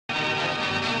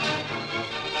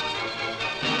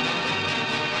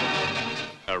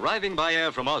Arriving by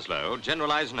air from Oslo,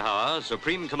 General Eisenhower,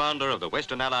 Supreme Commander of the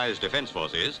Western Allies Defense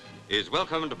Forces, is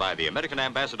welcomed by the American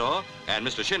Ambassador and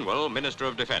Mr. Shinwell, Minister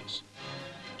of Defense.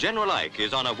 General Ike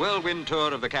is on a whirlwind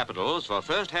tour of the capitals for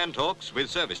first-hand talks with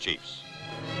service chiefs.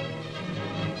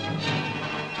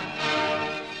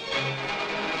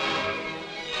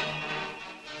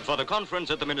 For the conference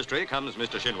at the Ministry comes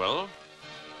Mr. Shinwell,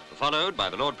 followed by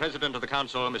the Lord President of the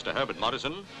Council, Mr. Herbert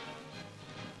Morrison,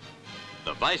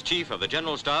 the Vice Chief of the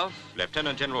General Staff,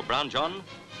 Lieutenant General Brownjohn,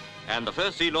 and the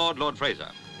First Sea Lord, Lord Fraser.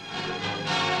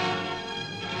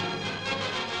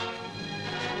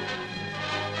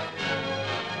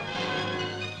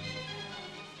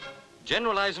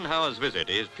 General Eisenhower's visit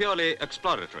is purely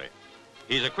exploratory.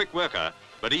 He's a quick worker,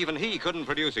 but even he couldn't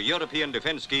produce a European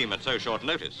defense scheme at so short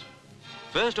notice.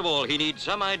 First of all, he needs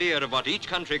some idea of what each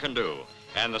country can do,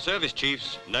 and the service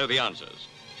chiefs know the answers.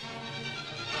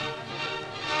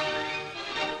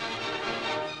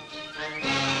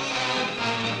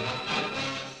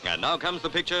 And now comes the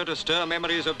picture to stir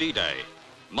memories of D-Day.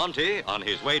 Monty on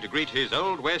his way to greet his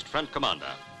Old West Front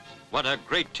commander. What a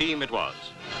great team it was.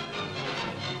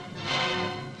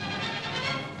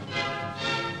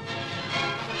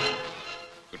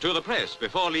 To the press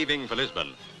before leaving for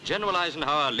Lisbon, General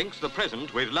Eisenhower links the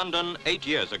present with London 8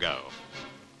 years ago.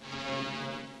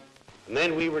 And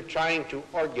then we were trying to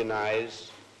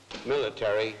organize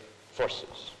military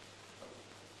forces.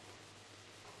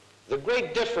 The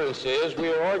great difference is we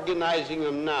are organizing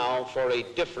them now for a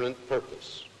different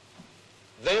purpose.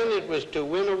 Then it was to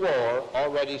win a war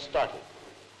already started.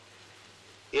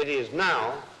 It is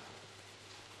now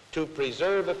to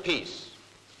preserve a peace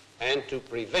and to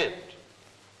prevent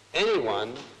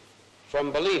anyone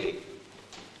from believing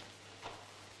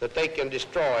that they can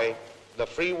destroy the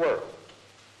free world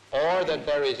or that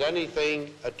there is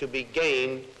anything to be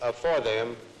gained for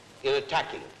them in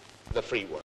attacking the free world.